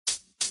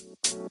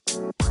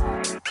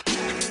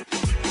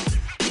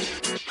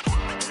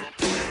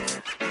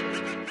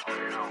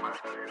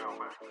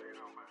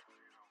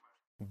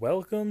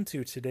Welcome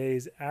to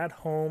today's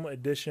at-home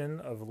edition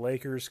of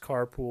Lakers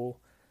Carpool.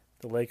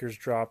 The Lakers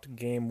dropped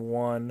Game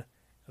 1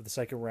 of the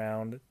second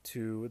round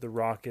to the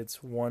Rockets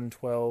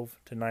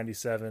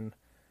 112-97. It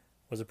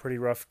was a pretty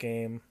rough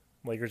game.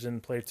 Lakers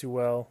didn't play too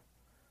well.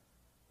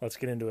 Let's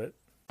get into it.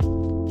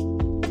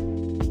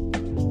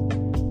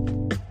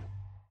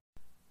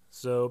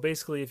 So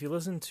basically, if you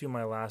listen to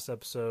my last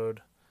episode,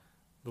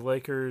 the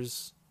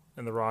Lakers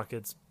and the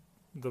Rockets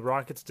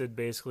did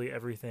basically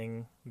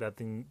everything that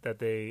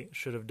they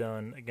should have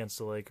done against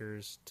the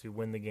Lakers to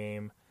win the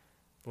game.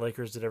 The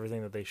Lakers did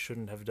everything that they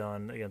shouldn't have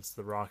done against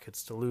the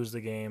Rockets to lose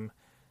the game.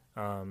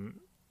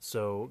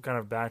 So kind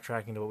of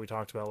backtracking to what we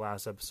talked about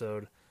last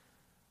episode,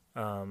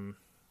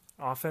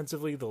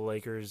 offensively, the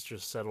Lakers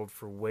just settled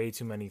for way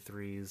too many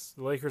threes.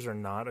 The Lakers are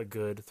not a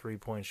good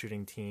three-point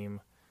shooting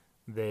team.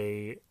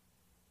 They're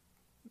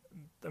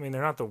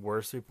not the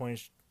worst three-point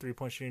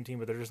shooting team,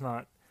 but they're just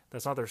not.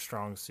 That's not their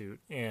strong suit.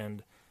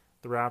 And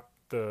the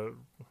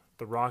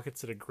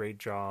Rockets did a great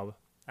job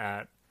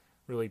at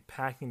really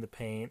packing the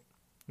paint,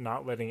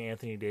 not letting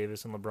Anthony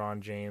Davis and LeBron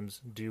James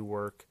do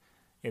work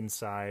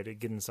inside,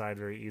 get inside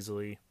very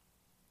easily.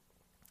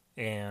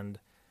 And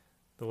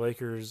the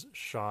Lakers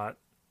shot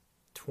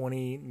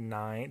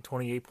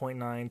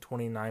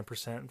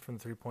 29% from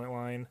the three-point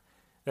line.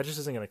 That just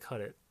isn't going to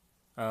cut it.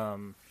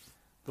 The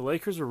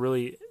Lakers were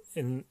really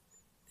in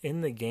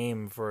the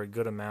game for a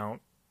good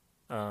amount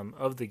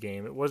of the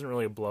game. It wasn't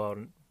really a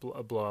blowout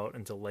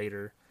until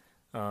later.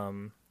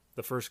 The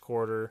first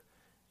quarter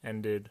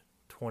ended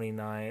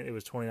 29. It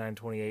was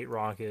 29-28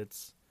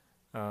 Rockets.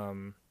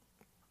 The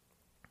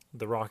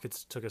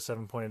Rockets took a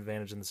 7-point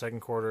advantage in the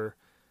second quarter,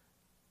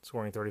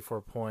 scoring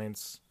 34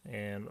 points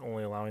and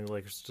only allowing the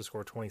Lakers to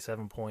score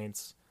 27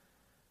 points.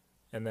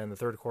 And then the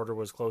third quarter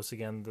was close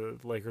again. The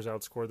Lakers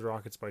outscored the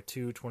Rockets by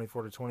 2,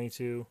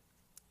 24-22.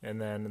 And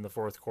then in the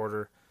fourth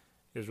quarter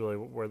is really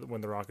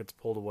when the Rockets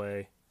pulled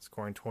away,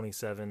 scoring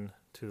 27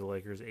 to the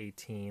Lakers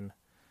 18.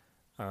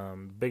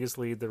 Biggest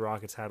lead the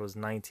Rockets had was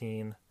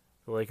 19.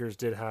 The Lakers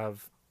did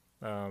have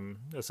a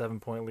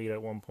 7-point lead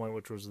at one point,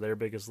 which was their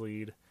biggest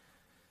lead.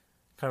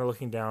 Kind of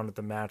looking down at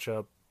the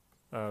matchup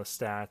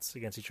stats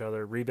against each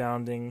other,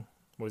 rebounding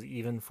was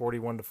even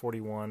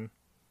 41-41.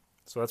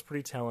 So that's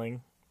pretty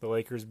telling. The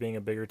Lakers being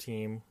a bigger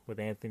team with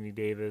Anthony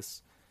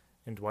Davis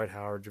and Dwight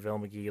Howard,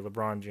 JaVale McGee,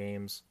 LeBron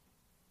James.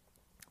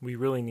 We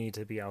really need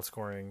to be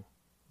outscoring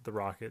the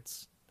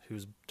Rockets,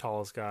 whose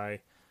tallest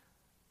guy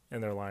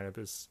in their lineup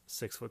is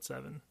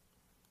 6'7".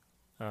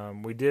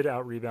 We did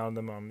out-rebound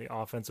them on the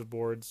offensive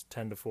boards,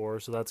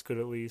 10-4, so that's good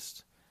at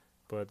least.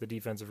 But the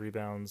defensive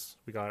rebounds,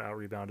 we got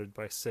out-rebounded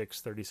by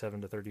 6,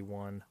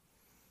 37-31.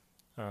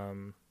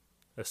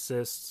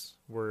 Assists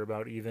were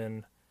about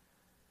even.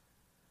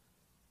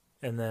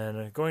 And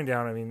then going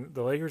down,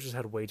 the Lakers just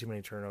had way too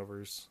many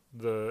turnovers.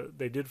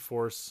 They did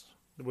force.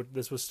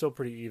 This was still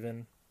pretty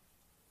even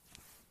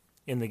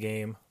in the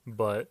game,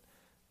 but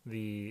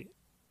the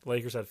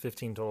Lakers had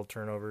 15 total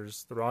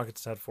turnovers. The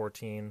Rockets had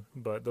 14,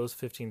 but those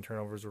 15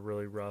 turnovers were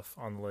really rough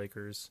on the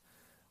Lakers.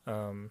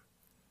 And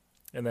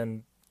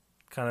then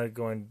kind of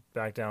going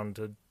back down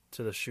to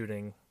the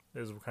shooting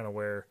is kind of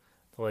where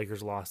the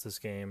Lakers lost this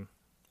game.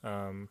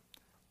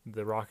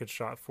 The Rockets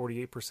shot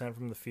 48%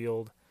 from the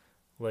field.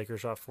 The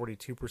Lakers shot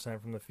 42%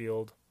 from the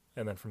field.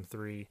 And then from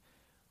three,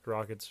 the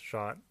Rockets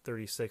shot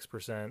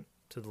 36%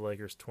 to the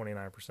Lakers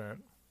 29%.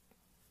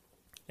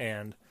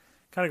 And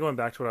kind of going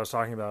back to what I was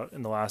talking about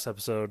in the last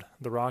episode,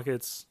 the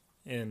Rockets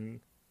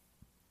in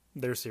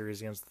their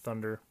series against the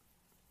Thunder,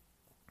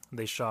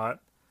 they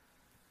shot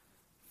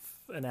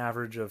an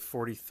average of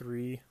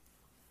 43%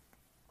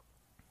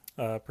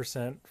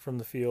 from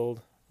the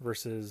field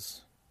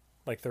versus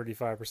like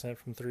 35%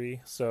 from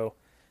three. So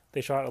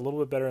they shot a little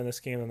bit better in this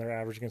game than their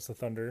average against the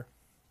Thunder,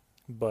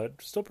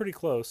 but still pretty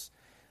close.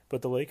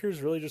 But the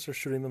Lakers really just are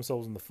shooting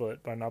themselves in the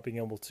foot by not being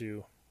able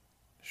to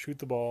shoot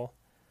the ball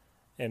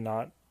and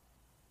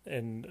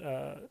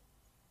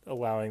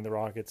allowing the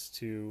Rockets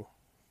to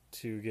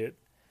get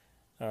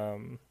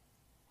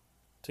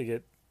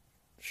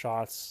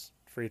shots,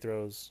 free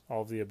throws,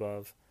 all of the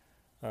above.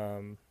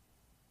 The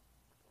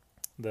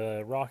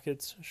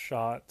Rockets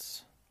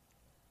shot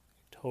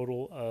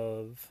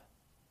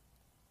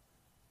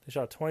they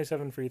shot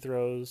 27 free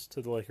throws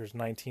to the Lakers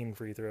 19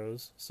 free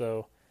throws.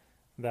 So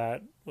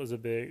that was a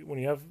big,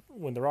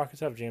 when the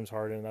Rockets have James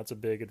Harden, that's a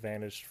big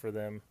advantage for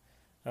them,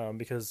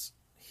 because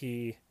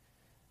he's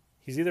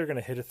either going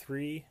to hit a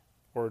three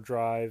or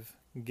drive,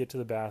 get to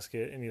the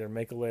basket, and either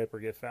make a layup or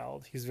get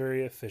fouled. He's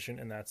very efficient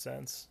in that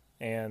sense.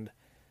 And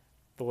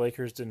the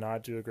Lakers did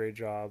not do a great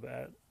job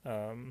at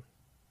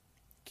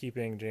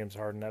keeping James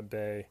Harden at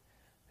bay,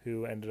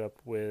 who ended up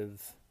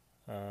with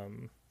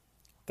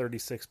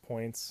 36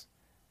 points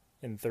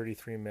in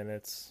 33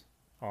 minutes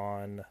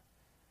on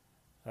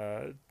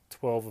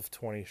 12 of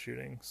 20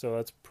 shooting. So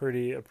that's a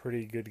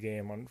pretty good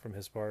game from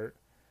his part.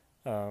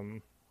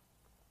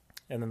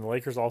 And then the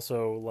Lakers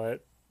also let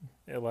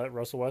it let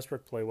Russell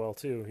Westbrook play well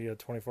too. He had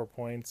 24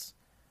 points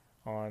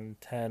on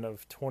 10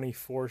 of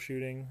 24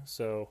 shooting,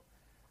 so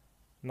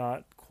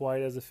not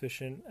quite as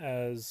efficient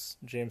as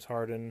James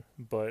Harden,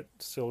 but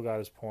still got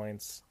his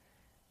points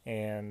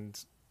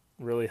and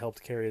really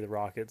helped carry the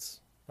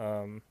Rockets.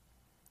 And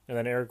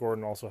then Eric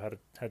Gordon also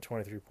had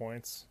 23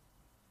 points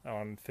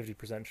on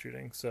 50%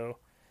 shooting. So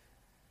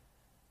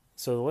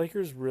the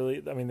Lakers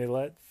really, I mean, they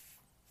let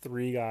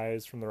three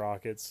guys from the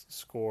Rockets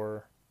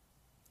score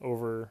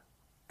over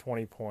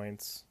 20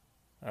 points,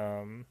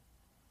 and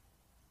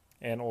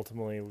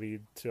ultimately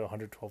lead to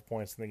 112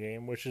 points in the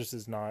game, which is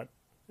just not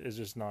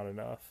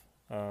enough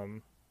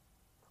from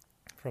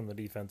the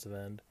defensive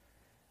end.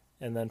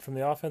 And then from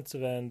the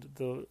offensive end,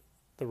 the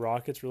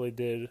Rockets really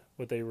did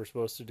what they were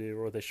supposed to do,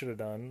 or what they should have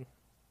done,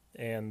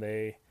 and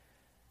they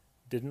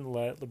didn't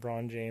let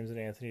LeBron James and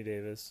Anthony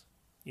Davis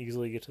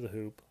easily get to the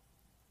hoop.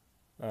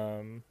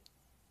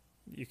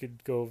 You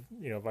could go,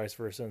 vice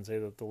versa and say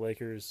that the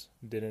Lakers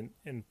didn't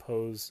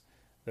impose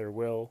their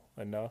will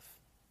enough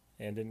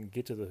and didn't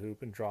get to the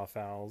hoop and draw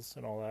fouls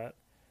and all that.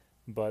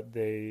 But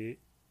the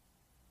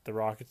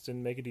Rockets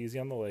didn't make it easy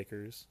on the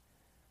Lakers,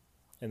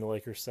 and the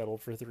Lakers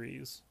settled for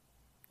threes,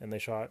 and they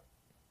shot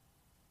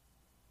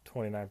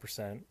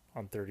 29%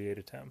 on 38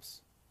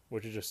 attempts,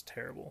 which is just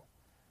terrible.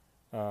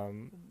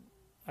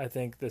 I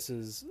think this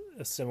is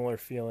a similar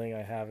feeling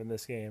I have in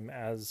this game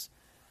as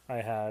I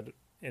had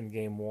in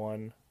game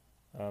one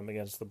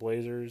against the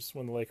Blazers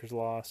when the Lakers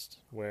lost,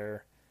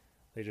 where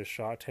they just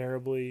shot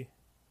terribly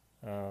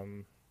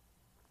and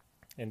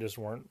just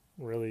weren't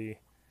really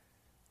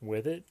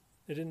with it.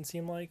 It didn't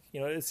seem like,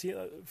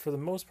 for the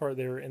most part,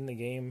 they were in the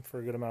game for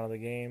a good amount of the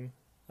game,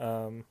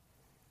 and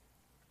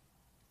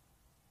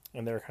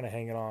they were kind of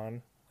hanging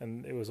on.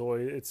 And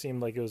it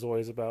seemed like it was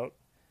always about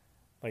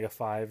like a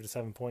 5 to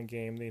 7 point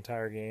game the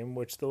entire game,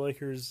 which the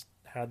Lakers,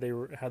 had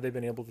they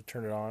been able to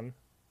turn it on,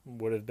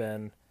 would have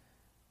been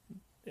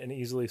an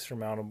easily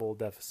surmountable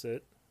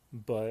deficit.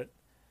 But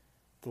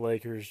the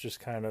Lakers just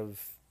kind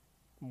of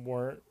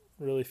weren't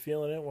really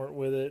feeling it, weren't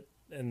with it,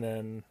 and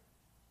then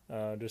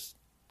just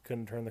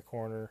couldn't turn the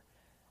corner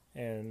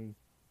and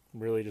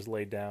really just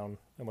laid down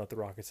and let the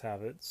Rockets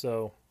have it.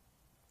 So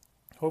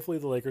hopefully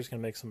the Lakers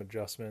can make some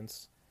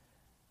adjustments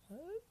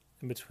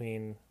in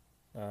between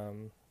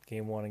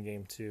game one and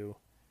game two.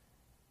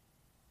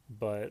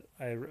 But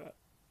I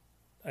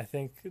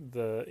think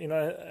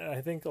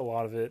I think a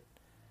lot of it,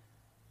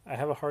 I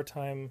have a hard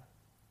time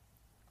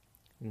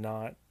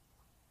not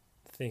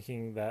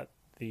thinking that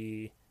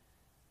the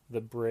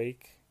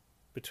break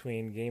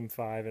between game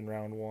 5 and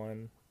round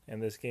 1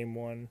 and this game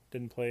 1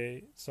 didn't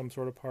play some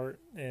sort of part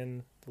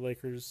in the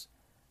Lakers'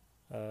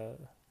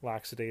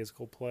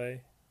 lackadaisical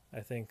play.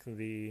 I think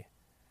the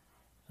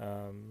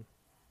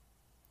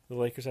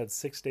Lakers had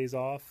 6 days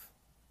off,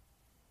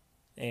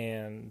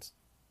 and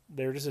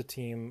they're just a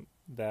team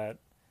that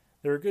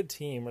they're a good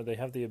team, or they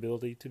have the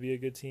ability to be a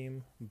good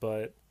team,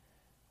 but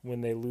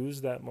when they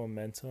lose that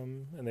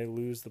momentum and they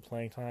lose the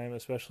playing time,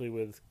 especially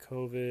with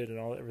COVID and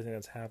everything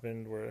that's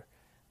happened where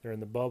they're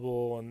in the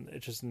bubble and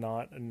it's just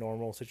not a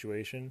normal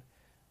situation,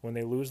 when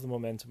they lose the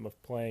momentum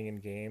of playing in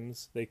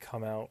games, they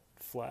come out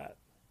flat,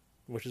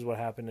 which is what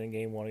happened in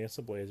game 1 against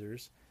the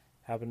Blazers,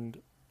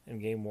 happened in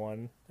game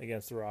 1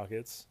 against the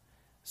Rockets.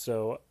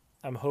 So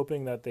I'm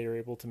hoping that they are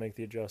able to make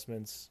the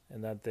adjustments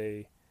and that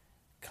they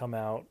come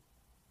out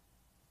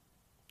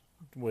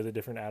with a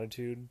different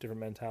attitude,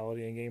 different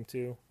mentality in game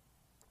 2.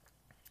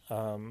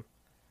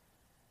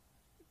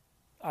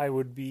 I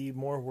would be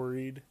more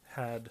worried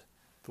had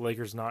the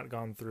Lakers not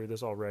gone through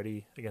this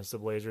already against the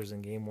Blazers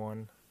in game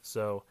 1.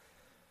 So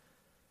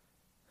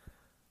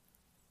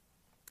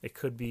it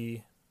could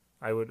be,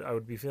 I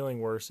would be feeling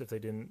worse if they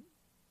didn't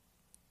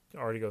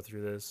already go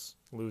through this,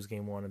 lose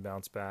game 1 and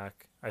bounce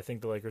back. I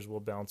think the Lakers will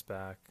bounce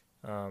back.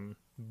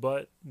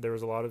 But there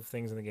was a lot of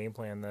things in the game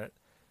plan that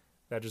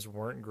just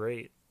weren't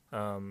great.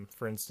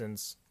 For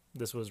instance,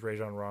 this was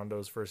Rajon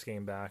Rondo's first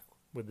game back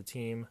with the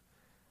team.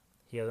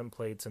 He hasn't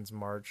played since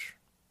March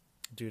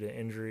due to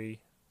injury.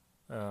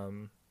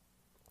 And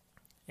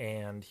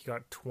he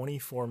got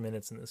 24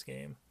 minutes in this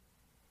game,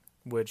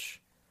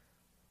 which,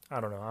 I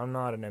don't know, I'm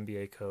not an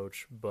NBA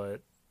coach,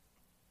 but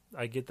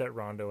I get that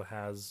Rondo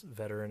has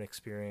veteran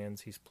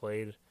experience. He's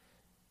played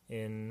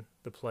in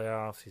the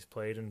playoffs. He's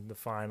played in the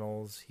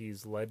finals.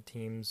 He's led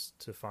teams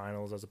to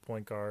finals as a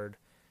point guard.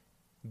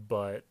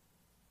 But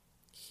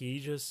he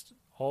just,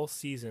 all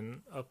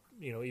season, up,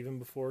 even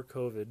before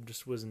COVID,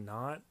 just was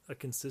not a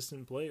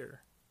consistent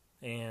player.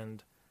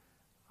 And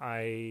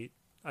I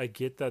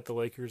get that the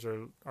Lakers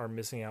are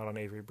missing out on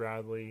Avery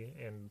Bradley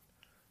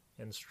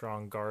and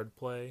strong guard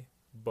play,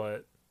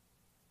 but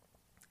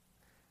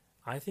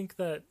I think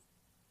that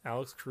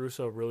Alex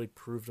Caruso really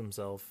proved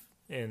himself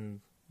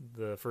in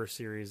the first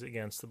series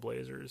against the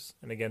Blazers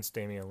and against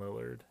Damian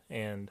Lillard,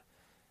 and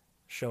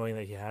showing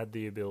that he had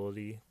the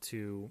ability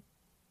to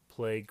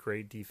play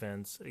great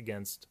defense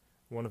against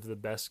one of the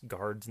best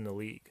guards in the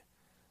league.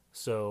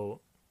 So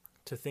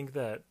to think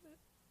that,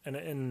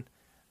 and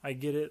I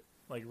get it,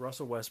 like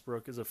Russell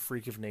Westbrook is a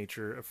freak of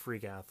nature, a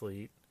freak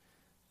athlete,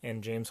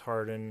 and James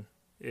Harden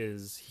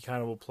he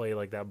kind of will play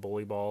like that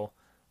bully ball,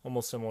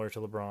 almost similar to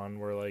LeBron,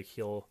 where like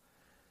he'll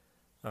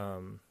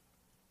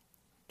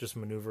just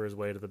maneuver his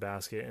way to the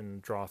basket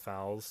and draw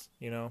fouls,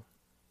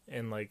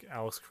 and like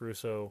Alex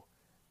Caruso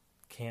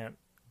can't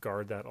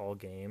guard that all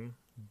game,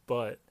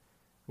 but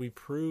we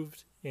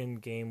proved in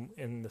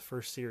the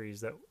first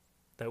series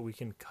that we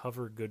can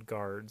cover good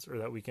guards, or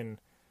that we can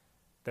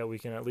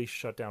at least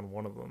shut down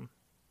one of them.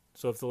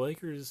 So if the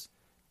Lakers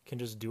can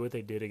just do what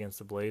they did against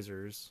the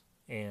Blazers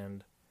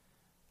and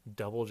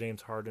double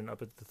James Harden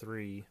up at the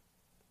 3,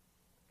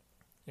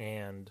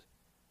 and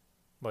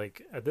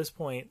like at this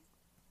point,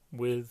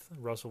 with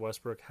Russell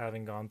Westbrook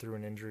having gone through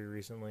an injury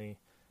recently,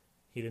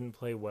 he didn't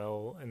play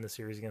well in the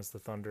series against the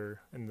Thunder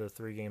in the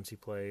 3 games he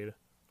played.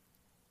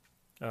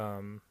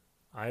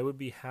 I would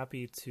be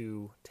happy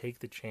to take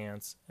the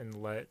chance and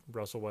let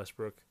Russell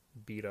Westbrook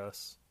beat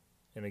us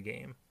in a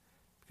game,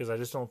 because I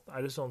just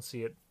don't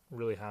see it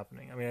really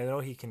happening. I mean, I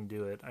know he can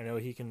do it. I know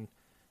he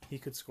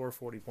could score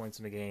 40 points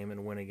in a game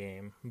and win a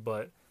game,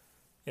 but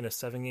in a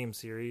 7-game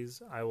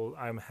series,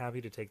 I'm happy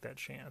to take that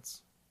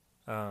chance.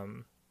 I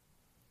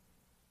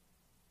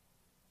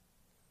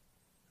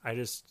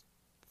just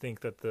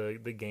think that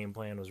the game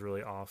plan was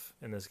really off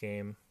in this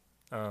game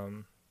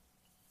for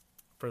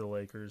the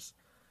Lakers.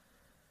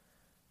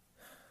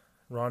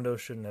 Rondo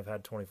shouldn't have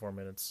had 24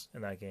 minutes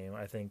in that game.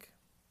 I think,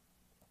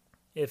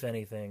 if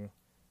anything,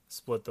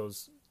 split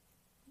those.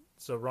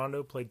 So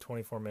Rondo played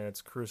 24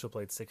 minutes. Caruso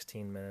played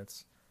 16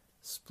 minutes.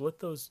 Split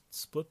those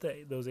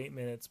 8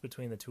 minutes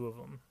between the two of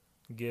them.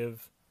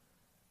 Give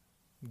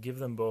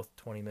them both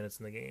 20 minutes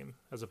in the game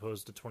as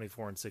opposed to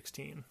 24 and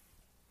 16.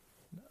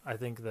 I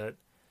think that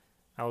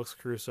Alex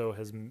Caruso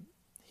has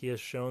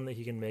shown that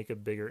he can make a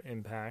bigger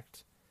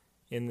impact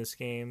in this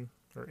game,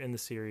 or in the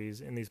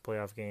series, in these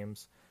playoff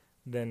games,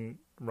 than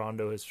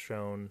Rondo has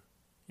shown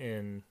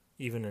in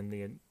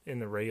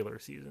the regular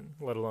season,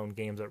 let alone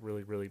games that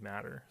really, really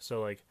matter.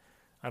 So like,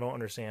 I don't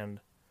understand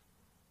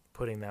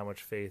putting that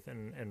much faith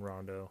in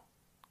Rondo,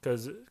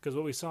 because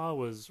what we saw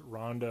was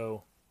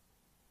Rondo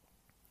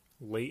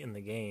late in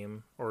the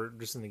game, or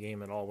just in the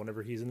game at all,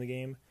 whenever he's in the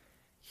game,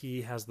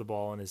 he has the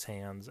ball in his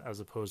hands as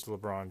opposed to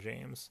LeBron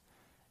James.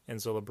 And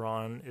so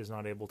LeBron is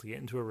not able to get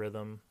into a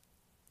rhythm.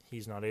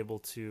 He's not able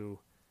to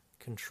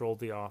control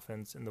the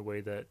offense in the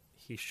way that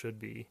he should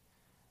be.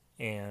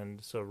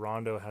 And so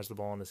Rondo has the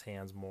ball in his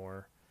hands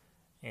more.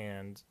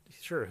 And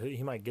sure,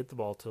 he might get the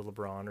ball to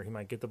LeBron, or he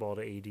might get the ball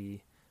to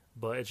AD,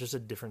 but it's just a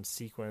different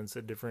sequence,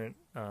 a different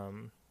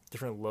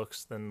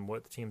looks than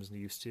what the team's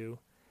used to.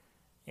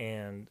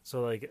 And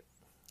so, like,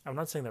 I'm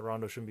not saying that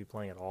Rondo shouldn't be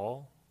playing at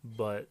all,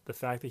 but the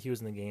fact that he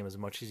was in the game as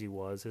much as he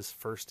was, his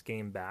first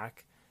game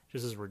back,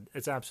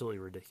 it's absolutely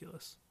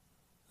ridiculous.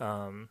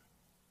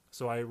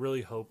 So I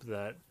really hope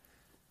that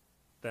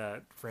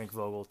Frank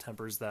Vogel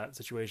tempers that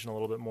situation a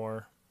little bit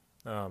more,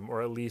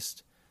 or at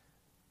least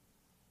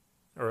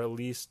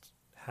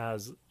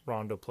has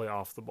Rondo play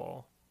off the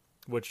ball,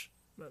 which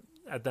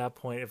at that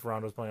point, if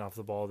Rondo's playing off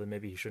the ball, then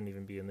maybe he shouldn't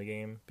even be in the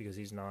game, because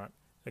he's not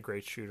a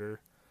great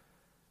shooter.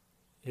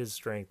 His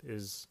strength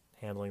is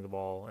handling the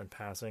ball and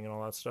passing and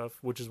all that stuff,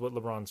 which is what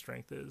LeBron's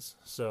strength is.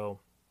 So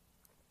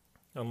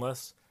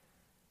unless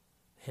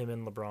him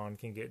and LeBron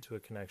can get to a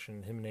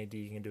connection, him and AD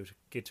can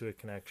get to a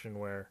connection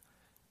where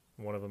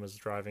one of them is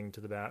driving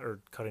to the or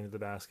cutting to the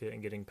basket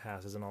and getting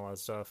passes and all that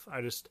stuff,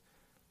 I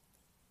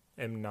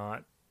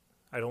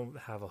don't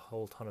have a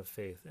whole ton of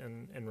faith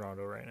in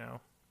Rondo right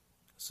now.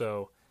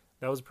 So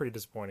that was pretty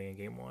disappointing in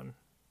game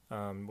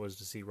 1, was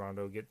to see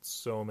Rondo get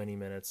so many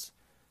minutes,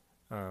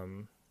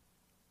 and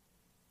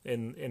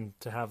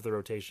to have the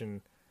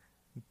rotation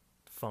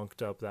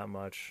funked up that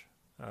much,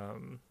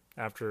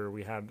 after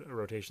we had a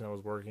rotation that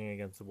was working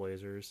against the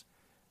Blazers,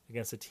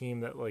 against a team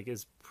that like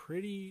is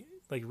pretty,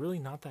 like, really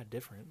not that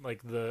different.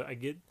 Like, I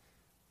get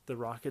the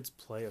Rockets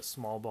play a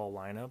small ball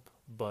lineup,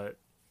 but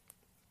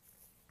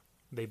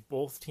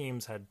both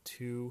teams had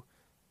two,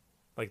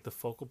 like, the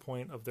focal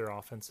point of their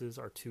offenses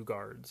are 2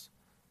 guards.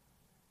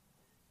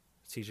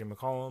 CJ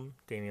McCollum,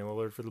 Damian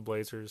Lillard for the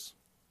Blazers,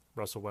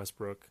 Russell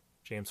Westbrook,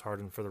 James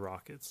Harden for the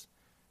Rockets.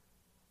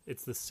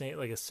 It's the same,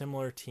 like a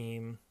similar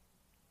team,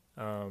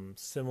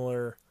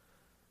 similar.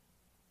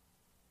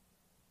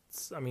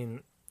 I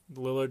mean,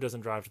 Lillard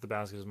doesn't drive to the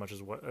basket as much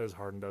as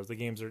Harden does.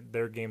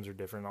 Their games are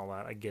different. And all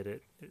that, I get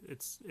it.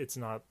 It's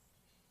not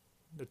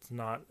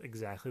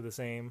exactly the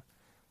same,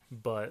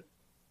 but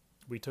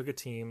we took a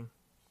team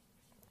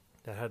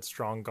that had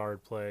strong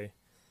guard play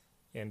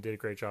and did a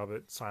great job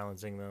at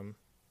silencing them,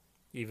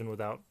 even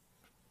without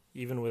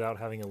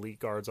having elite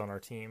guards on our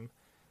team.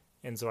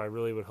 And so I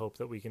really would hope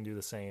that we can do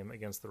the same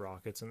against the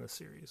Rockets in this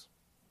series.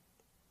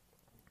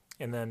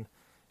 And then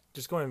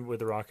just going with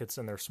the Rockets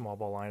and their small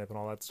ball lineup and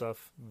all that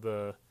stuff,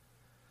 the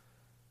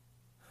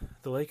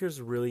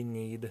Lakers really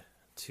need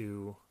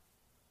to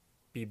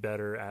be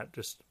better at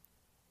just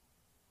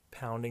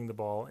pounding the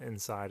ball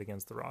inside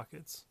against the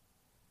Rockets.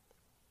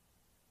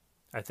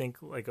 I think,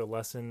 like, a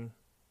lesson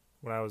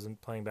when I was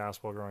playing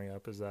basketball growing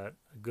up is that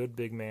a good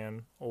big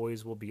man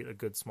always will beat a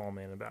good small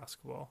man in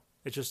basketball.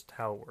 It's just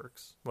how it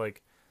works.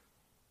 Like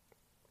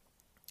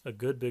a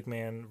good big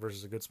man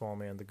versus a good small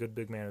man, the good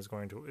big man is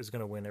going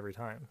to win every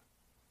time.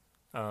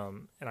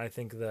 And I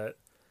think that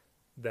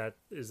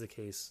is the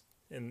case,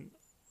 and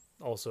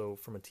also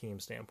from a team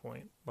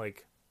standpoint.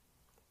 Like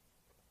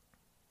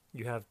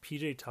you have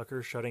PJ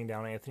Tucker shutting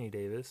down Anthony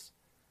Davis.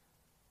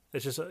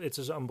 It's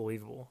just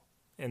unbelievable.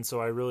 And so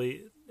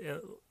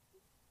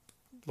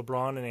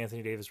LeBron and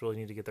Anthony Davis really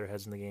need to get their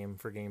heads in the game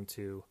for game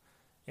 2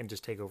 and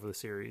just take over the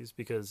series,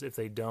 because if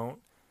they don't,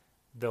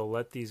 they'll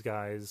let these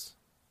guys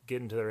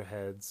get into their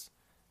heads,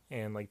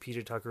 and like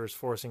PJ Tucker is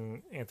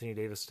forcing Anthony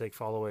Davis to take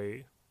fall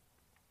away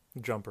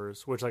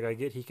jumpers, which like I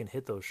get he can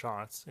hit those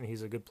shots and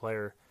he's a good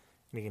player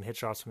and he can hit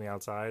shots from the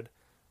outside,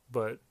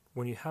 but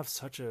when you have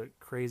such a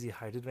crazy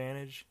height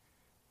advantage,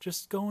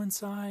 just go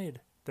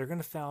inside. They're going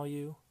to foul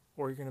you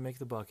or you're going to make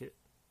the bucket.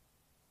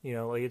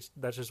 Like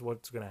that's just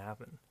what's going to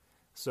happen.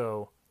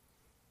 So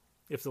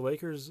if the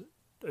Lakers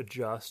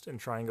adjust and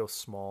try and go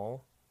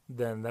small,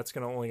 then that's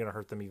only going to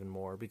hurt them even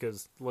more,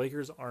 because the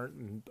Lakers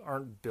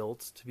aren't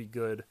built to be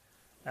good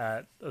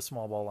at a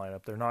small ball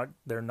lineup.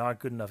 They're not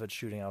good enough at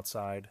shooting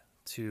outside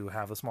to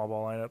have a small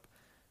ball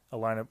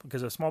lineup,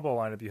 because a small ball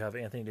lineup you have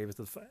Anthony Davis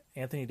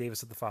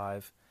at the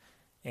 5,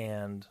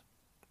 and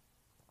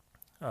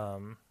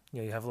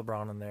you have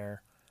LeBron in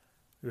there.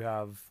 You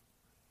have,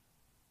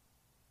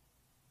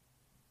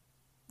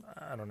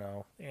 I don't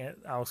know,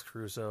 Alex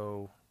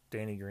Caruso,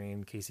 Danny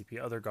Green,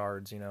 KCP, other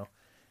guards,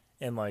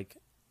 and like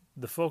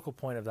the focal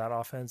point of that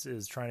offense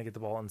is trying to get the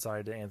ball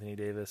inside to Anthony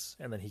Davis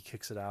and then he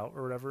kicks it out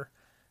or whatever,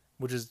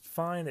 which is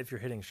fine if you're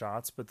hitting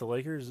shots, but the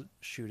Lakers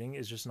shooting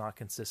is just not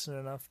consistent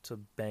enough to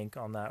bank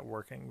on that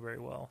working very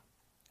well.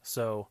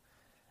 So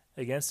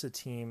against a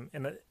team,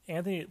 and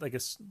Anthony, like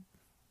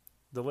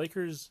the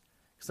Lakers,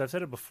 because I've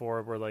said it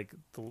before, where like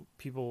the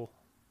people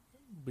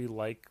we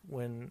like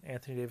when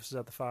Anthony Davis is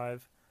at the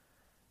 5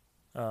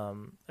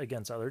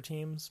 against other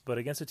teams, but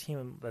against a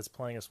team that's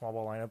playing a small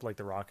ball lineup like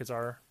the Rockets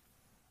are,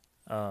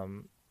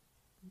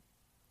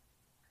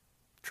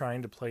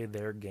 trying to play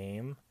their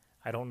game,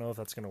 I don't know if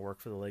that's going to work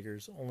for the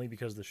Lakers, only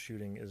because the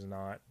shooting is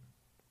not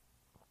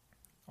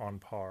on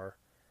par,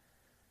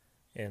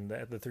 and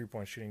the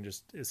 3-point shooting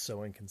just is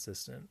so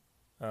inconsistent.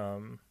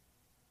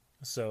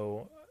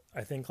 So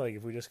I think like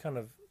if we just kind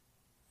of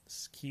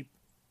keep,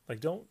 like,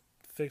 don't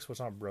fix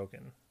what's not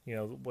broken.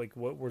 Like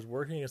what was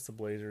working against the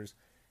Blazers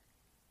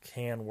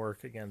can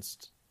work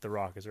against the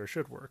Rockets, or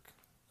should work.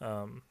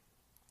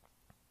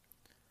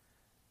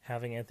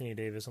 Having Anthony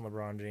Davis and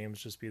LeBron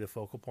James just be the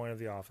focal point of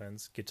the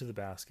offense, get to the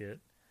basket,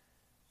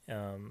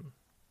 and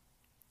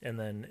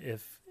then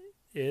if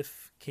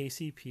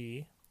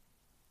KCP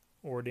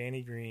or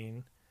Danny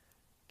Green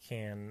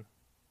can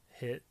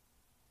hit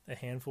a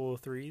handful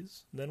of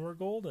threes, then we're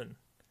golden.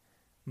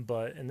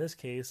 But in this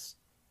case,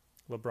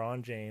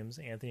 LeBron James,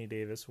 Anthony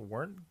Davis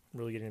weren't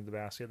really getting to the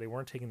basket. They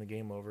weren't taking the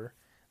game over.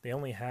 They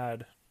only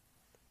had,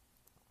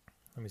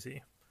 let me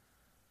see,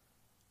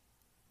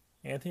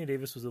 Anthony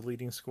Davis was the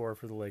leading scorer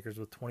for the Lakers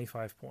with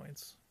 25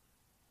 points,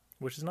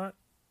 which is not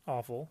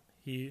awful.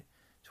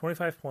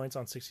 25 points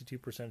on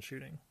 62%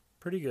 shooting.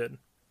 Pretty good.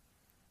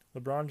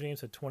 LeBron James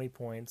had 20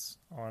 points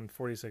on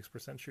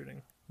 46%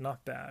 shooting.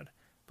 Not bad.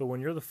 But when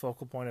you're the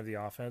focal point of the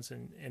offense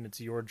and it's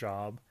your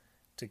job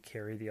to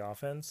carry the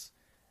offense,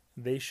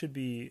 they should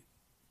be,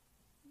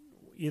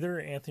 either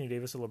Anthony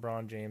Davis or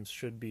LeBron James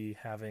should be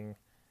having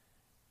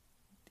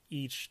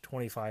each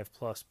 25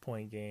 plus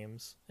point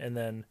games, and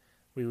then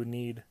we would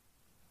need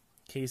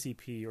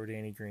KCP or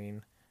Danny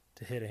Green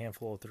to hit a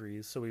handful of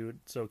threes. So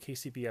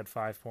KCP had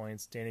 5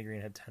 points, Danny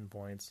Green had 10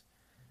 points.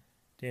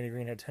 Danny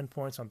Green had 10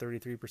 points on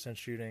 33%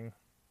 shooting.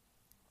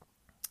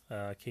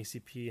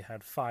 KCP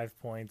had 5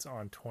 points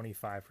on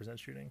 25%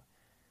 shooting.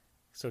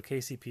 So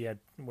KCP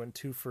went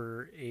 2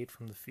 for 8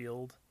 from the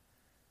field,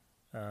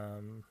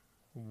 1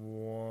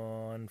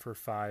 for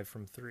 5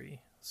 from 3.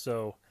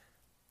 So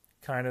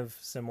kind of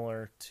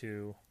similar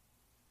to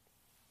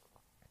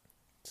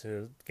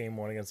game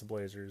 1 against the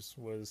Blazers,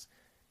 was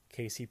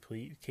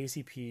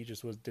KCP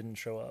just didn't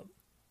show up.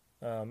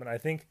 And I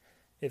think,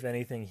 if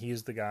anything,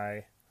 he's the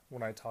guy,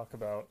 when I talk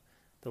about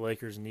the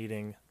Lakers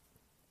needing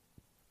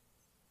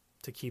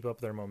to keep up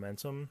their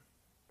momentum,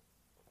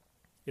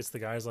 it's the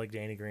guys like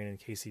Danny Green and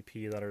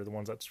KCP that are the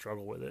ones that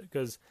struggle with it.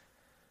 Because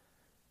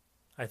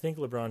I think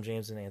LeBron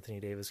James and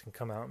Anthony Davis can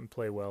come out and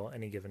play well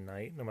any given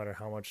night, no matter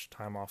how much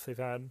time off they've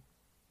had.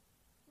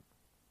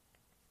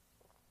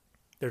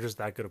 They're just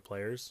that good of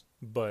players.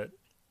 But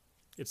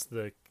it's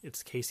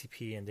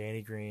KCP and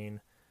Danny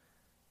Green,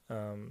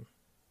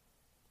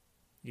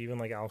 even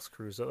like Alex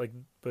Caruso,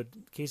 but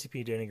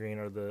KCP, Danny Green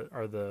are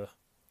the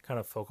kind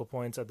of focal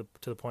points to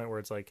the point where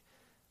it's like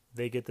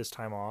they get this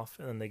time off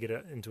and then they get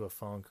into a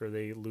funk, or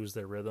they lose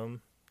their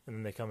rhythm, and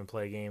then they come and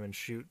play a game and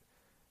shoot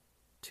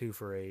 2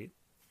 for 8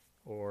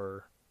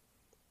 or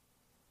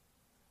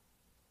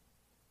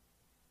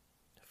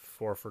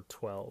 4 for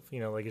 12.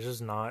 It's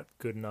just not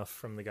good enough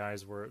from the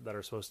guys that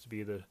are supposed to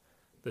be the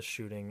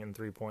shooting and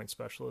 3-point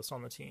specialists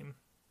on the team.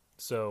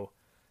 So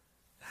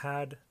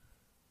had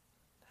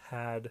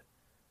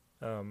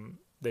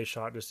they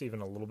shot just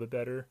even a little bit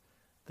better,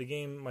 the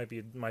game might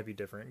be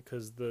different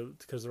because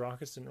the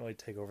Rockets didn't really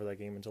take over that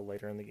game until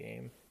later in the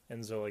game,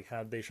 and so like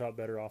had they shot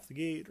better off the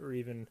gate or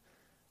even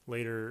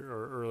later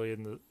or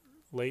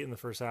late in the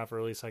first half,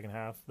 early second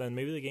half, then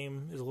maybe the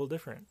game is a little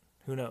different.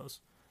 Who knows?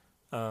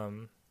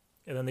 And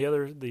then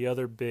the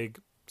other big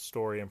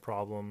story and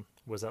problem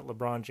was that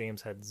LeBron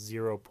James had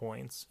 0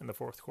 points in the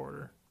fourth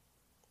quarter,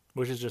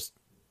 which is just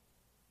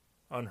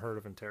unheard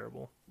of and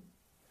terrible.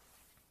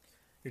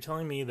 You're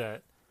telling me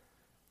that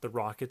the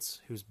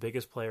Rockets, whose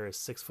biggest player is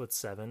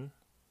 6'7",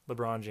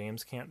 LeBron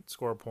James can't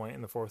score a point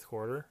in the fourth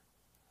quarter?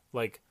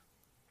 Like,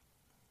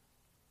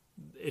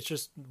 it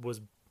just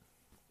was.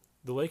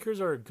 The Lakers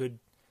are a good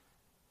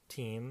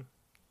team.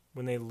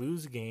 When they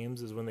lose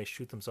games is when they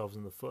shoot themselves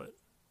in the foot,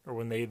 or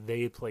when they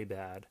play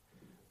bad.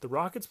 The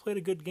Rockets played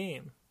a good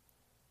game,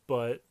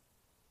 but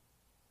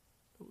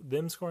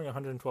them scoring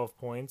 112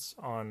 points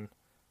on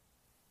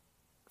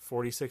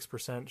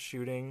 46%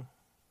 shooting,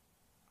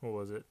 what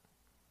was it?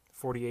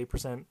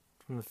 48%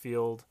 from the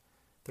field,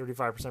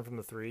 35% from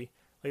the three.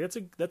 Like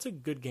that's a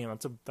good game.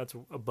 That's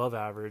above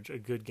average, a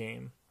good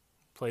game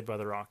played by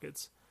the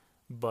Rockets.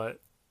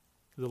 But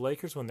the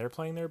Lakers, when they're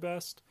playing their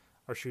best,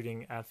 are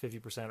shooting at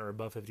 50% or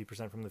above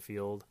 50% from the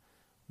field.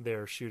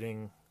 They're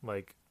shooting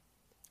like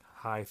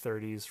high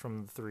 30s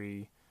from the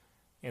three,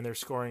 and they're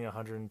scoring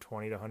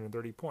 120 to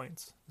 130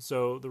 points.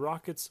 So the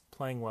Rockets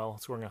playing well,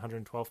 scoring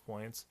 112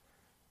 points,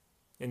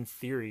 in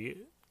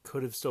theory,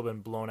 could have still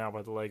been blown out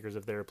by the Lakers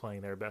if they were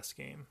playing their best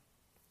game.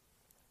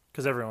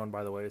 Because everyone,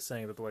 by the way, is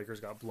saying that the Lakers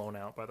got blown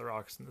out by the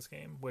Rockets in this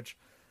game, which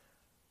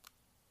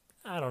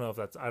I don't know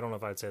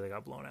if I'd say they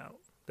got blown out.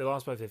 They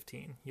lost by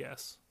 15,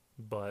 yes,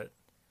 but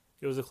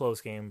it was a close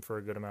game for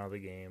a good amount of the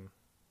game,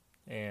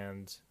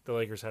 and the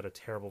Lakers had a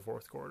terrible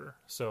fourth quarter.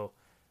 So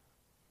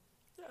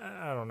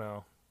I don't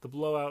know. The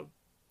blowout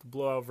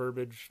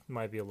verbiage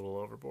might be a little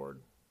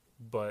overboard,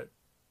 but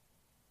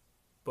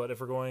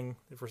if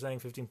we're saying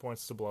 15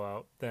 points to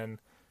blowout, then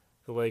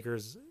the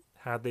Lakers,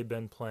 had they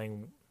been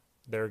playing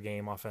their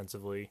game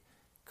offensively,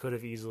 could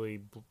have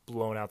easily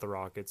blown out the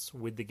Rockets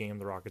with the game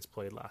the Rockets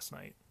played last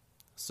night.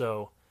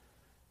 So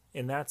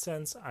in that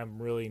sense,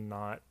 I'm really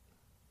not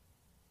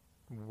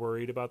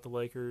worried about the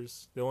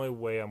Lakers. The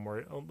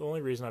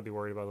only reason I'd be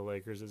worried about the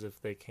Lakers is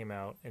if they came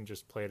out and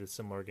just played a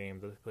similar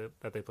game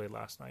that they played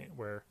last night,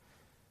 where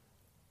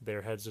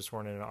their heads just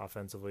weren't in it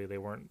offensively. They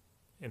weren't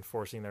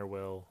enforcing their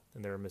will,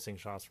 and they were missing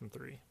shots from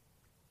three.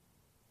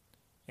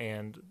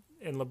 And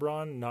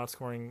LeBron not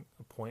scoring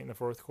a point in the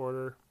fourth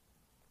quarter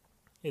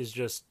is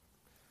just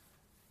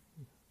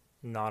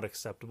not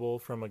acceptable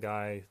from a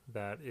guy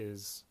that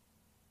is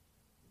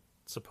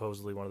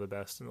supposedly one of the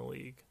best in the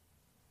league.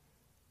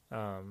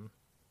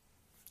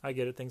 I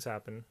get it, things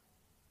happen.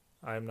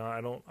 I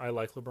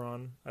like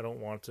LeBron. I don't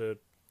want to,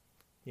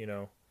 I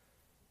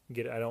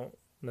don't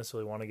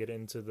necessarily want to get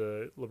into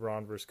the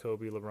LeBron versus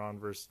Kobe, LeBron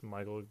versus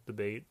Michael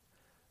debate,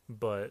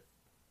 but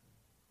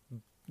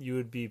you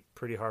would be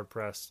pretty hard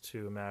pressed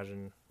to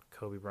imagine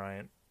Kobe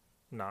Bryant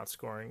not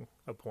scoring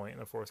a point in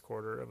the fourth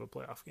quarter of a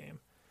playoff game.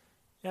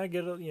 Yeah, I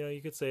get it.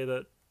 You could say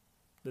that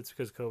it's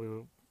because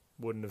Kobe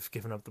wouldn't have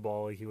given up the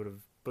ball like he would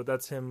have, but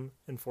that's him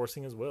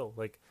enforcing his will.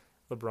 Like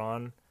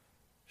LeBron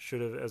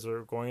should have, as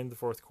we're going into the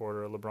fourth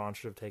quarter, LeBron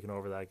should have taken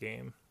over that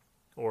game,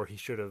 or he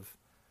should have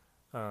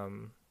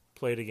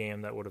played a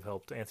game that would have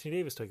helped Anthony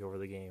Davis take over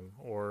the game,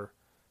 or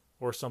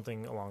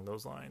something along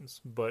those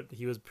lines. But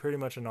he was pretty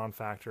much a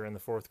non-factor in the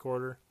fourth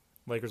quarter.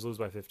 Lakers lose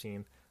by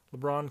 15.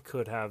 LeBron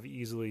could have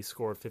easily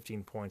scored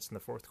 15 points in the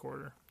fourth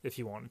quarter if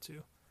he wanted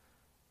to.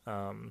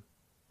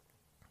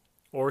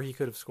 Or he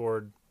could have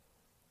scored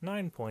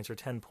 9 points or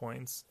 10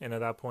 points, and at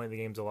that point the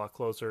game's a lot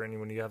closer. And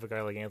when you have a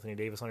guy like Anthony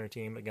Davis on your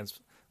team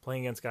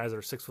playing against guys that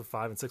are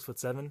 6'5" and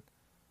 6'7",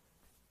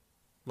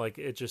 like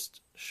it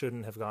just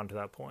shouldn't have gotten to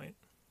that point.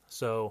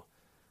 So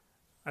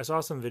I saw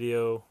a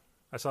video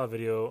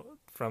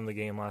from the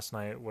game last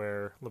night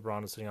where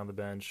LeBron was sitting on the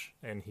bench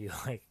and he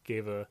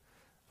gave a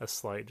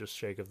slight just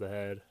shake of the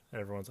head, and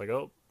everyone's like,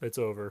 "Oh, it's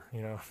over."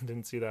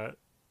 Didn't see that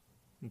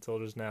until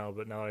just now,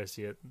 but now that I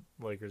see it,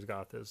 Lakers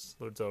got this.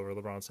 It's over.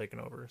 LeBron's taking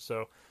over.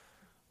 So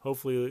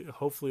hopefully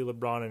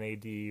LeBron and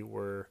AD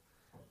were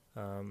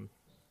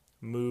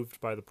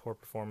moved by the poor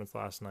performance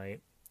last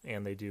night,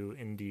 and they do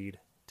indeed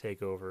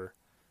take over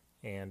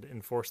and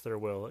enforce their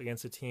will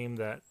against a team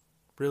that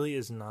really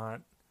is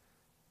not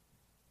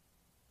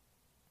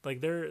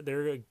like they're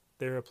a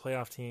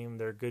playoff team.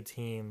 They're a good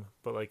team,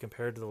 but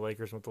compared to the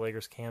Lakers, what the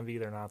Lakers can be,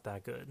 they're not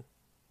that good.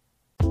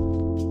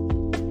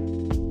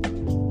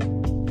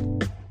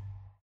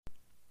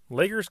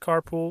 Lakers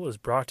Carpool is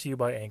brought to you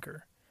by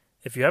Anchor.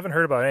 If you haven't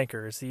heard about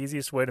Anchor, it's the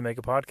easiest way to make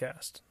a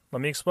podcast.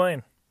 Let me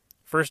explain.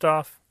 First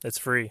off, it's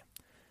free.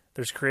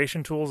 There's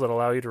creation tools that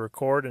allow you to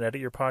record and edit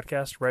your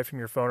podcast right from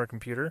your phone or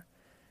computer.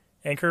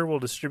 Anchor will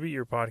distribute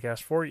your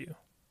podcast for you,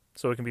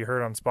 so it can be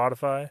heard on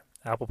Spotify,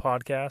 Apple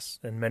Podcasts,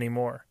 and many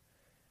more.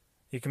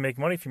 You can make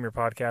money from your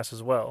podcast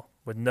as well,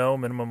 with no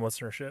minimum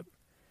listenership.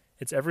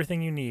 It's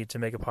everything you need to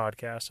make a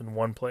podcast in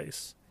one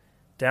place.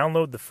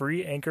 Download the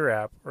free Anchor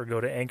app or go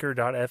to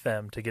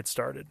anchor.fm to get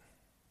started.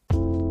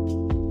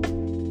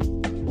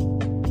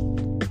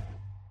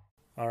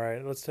 All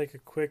right, let's take a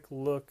quick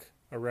look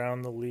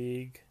around the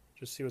league,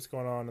 just see what's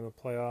going on in the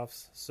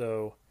playoffs.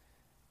 So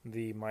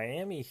the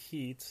Miami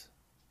Heat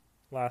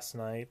last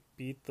night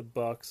beat the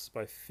Bucks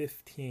by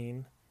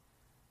 15.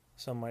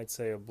 Some might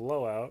say a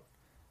blowout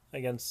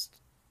against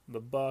the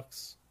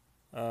Bucks.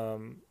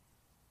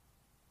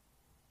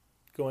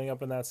 Going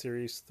up in that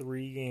series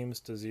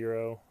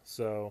 3-0,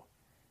 so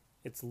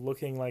it's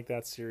looking like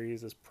that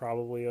series is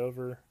probably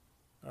over.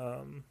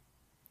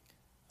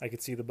 I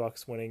could see the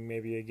Bucks winning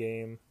maybe a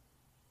game,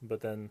 but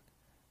then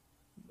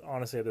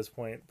honestly at this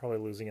point probably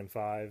losing in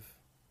 5.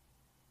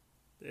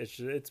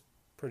 It's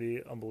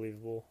pretty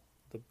unbelievable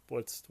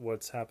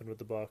what's happened with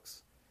the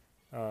Bucks.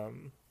 I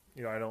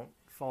don't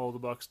follow the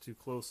Bucks too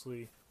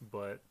closely,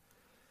 but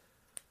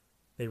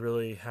they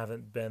really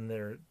haven't been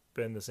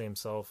the same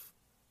self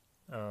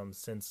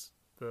since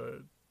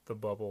the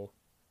bubble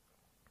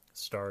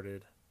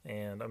started,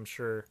 and I'm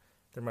sure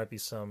there might be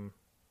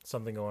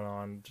something going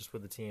on just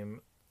with the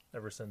team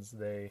ever since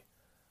they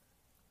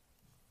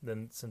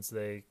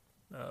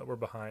were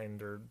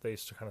behind, or they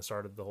kind of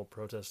started the whole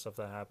protest stuff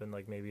that happened.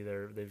 Like maybe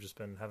they've just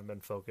haven't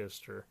been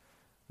focused, or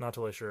not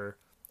totally sure.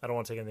 I don't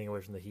want to take anything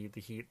away from the Heat. The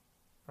Heat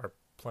are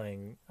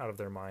playing out of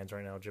their minds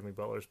right now. Jimmy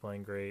Butler's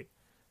playing great.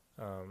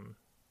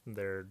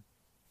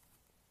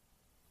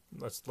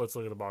 Let's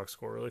look at the box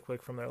score really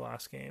quick from their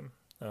last game.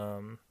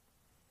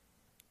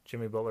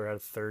 Jimmy Butler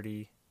had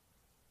 30.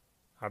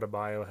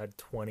 Adebayo had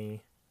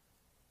 20.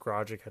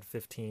 Grogic had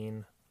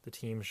 15. The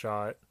team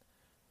shot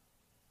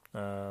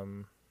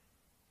 45%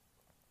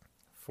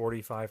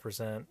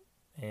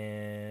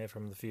 and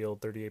from the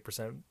field,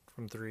 38%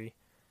 from 3.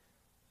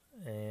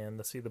 And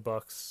let's see the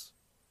Bucks.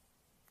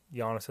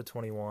 Giannis had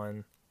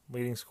 21.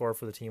 Leading scorer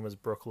for the team was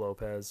Brook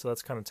Lopez, so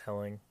that's kind of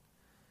telling.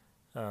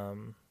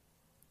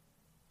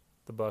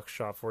 The Bucks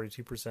shot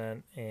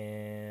 42%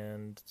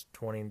 and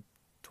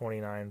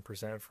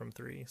 29% from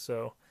 3.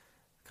 So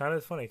kind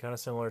of funny, kind of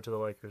similar to the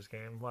Lakers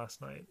game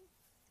last night.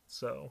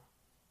 So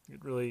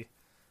it really,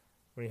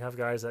 when you have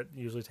guys that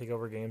usually take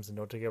over games and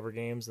don't take over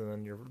games, and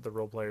then the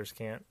role players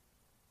can't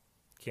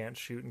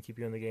shoot and keep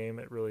you in the game,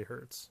 it really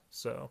hurts.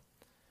 So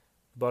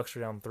the Bucks are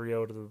down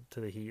 3-0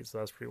 to the Heat, so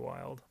that's pretty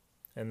wild.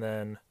 And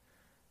then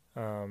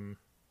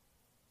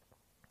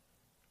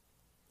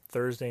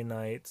Thursday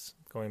night,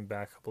 going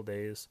back a couple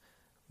days,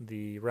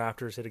 the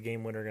Raptors hit a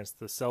game winner against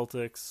the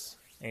Celtics,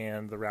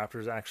 and the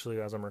Raptors actually,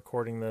 as I'm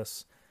recording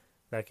this,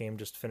 that game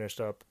just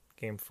finished up,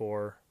 Game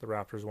 4. The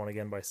Raptors won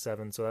again by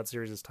 7, so that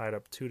series is tied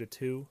up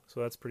 2-2, so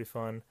that's pretty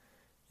fun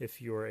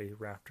if you're a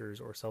Raptors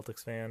or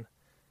Celtics fan.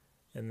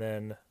 And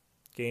then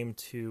Game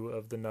 2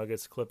 of the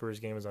Nuggets-Clippers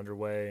game is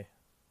underway.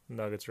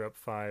 Nuggets are up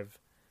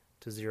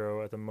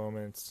 5-0 at the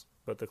moment,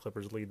 but the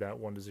Clippers lead that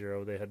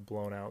 1-0. They had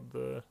blown out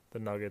the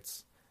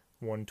Nuggets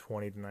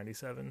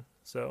 120-97.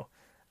 So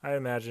I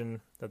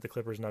imagine that the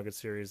Clippers-Nuggets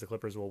series, the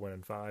Clippers will win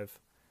in 5.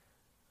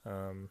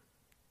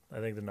 I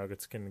think the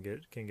Nuggets can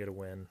get a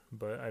win,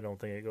 but I don't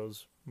think it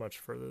goes much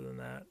further than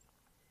that.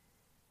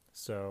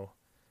 So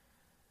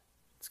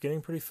it's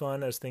getting pretty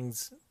fun as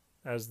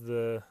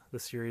the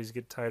series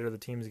get tighter, the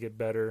teams get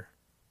better.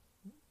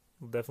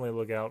 Definitely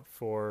look out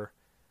for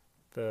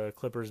the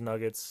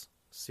Clippers-Nuggets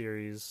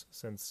series,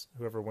 since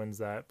whoever wins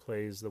that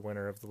plays the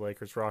winner of the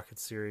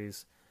Lakers-Rockets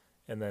series.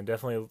 And then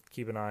definitely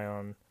keep an eye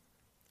on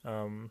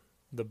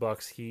the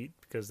Bucks Heat,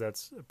 because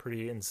that's a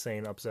pretty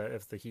insane upset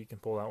if the Heat can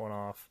pull that one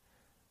off.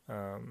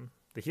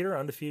 The Heat are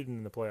undefeated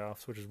in the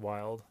playoffs, which is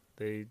wild.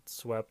 They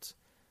swept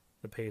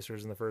the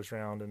Pacers in the first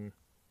round, and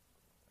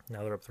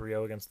now they're up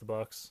 3-0 against the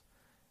Bucks.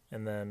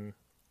 And then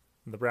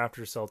the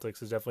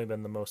Raptors-Celtics has definitely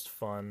been the most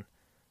fun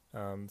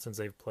since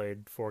they've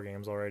played 4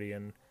 games already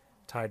and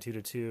tied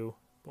 2-2.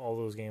 All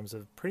those games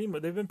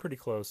they've been pretty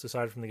close,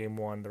 aside from the game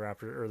 1, the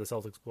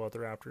Celtics blew out the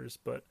Raptors,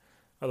 but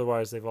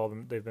otherwise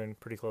they've been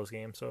pretty close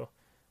games. So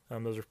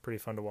those are pretty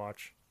fun to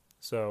watch.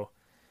 So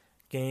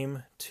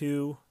Game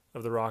 2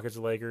 of the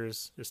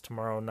Rockets-Lakers is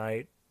tomorrow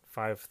night,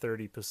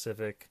 5:30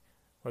 Pacific.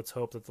 Let's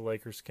hope that the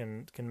Lakers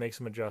can make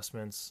some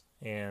adjustments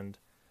and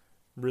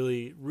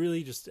really,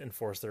 really just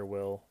enforce their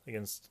will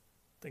against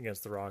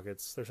the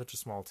Rockets. They're such a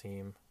small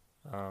team.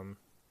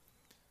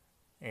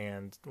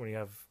 And when you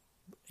have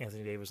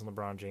Anthony Davis and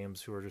LeBron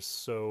James, who are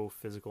just so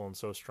physical and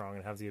so strong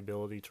and have the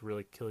ability to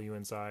really kill you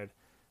inside,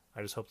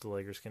 I just hope the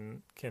Lakers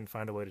can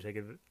find a way to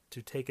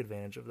take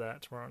advantage of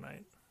that tomorrow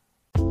night.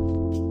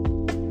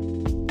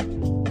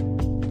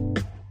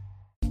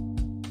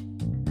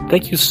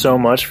 Thank you so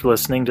much for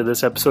listening to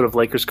this episode of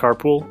Lakers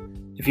Carpool.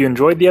 If you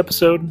enjoyed the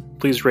episode,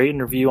 please rate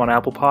and review on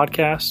Apple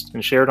Podcasts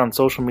and share it on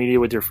social media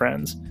with your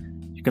friends.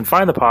 You can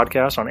find the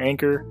podcast on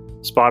Anchor,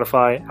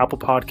 Spotify, Apple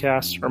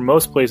Podcasts, or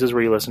most places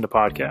where you listen to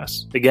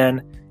podcasts.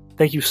 Again,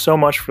 thank you so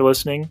much for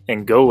listening,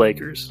 and go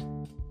Lakers.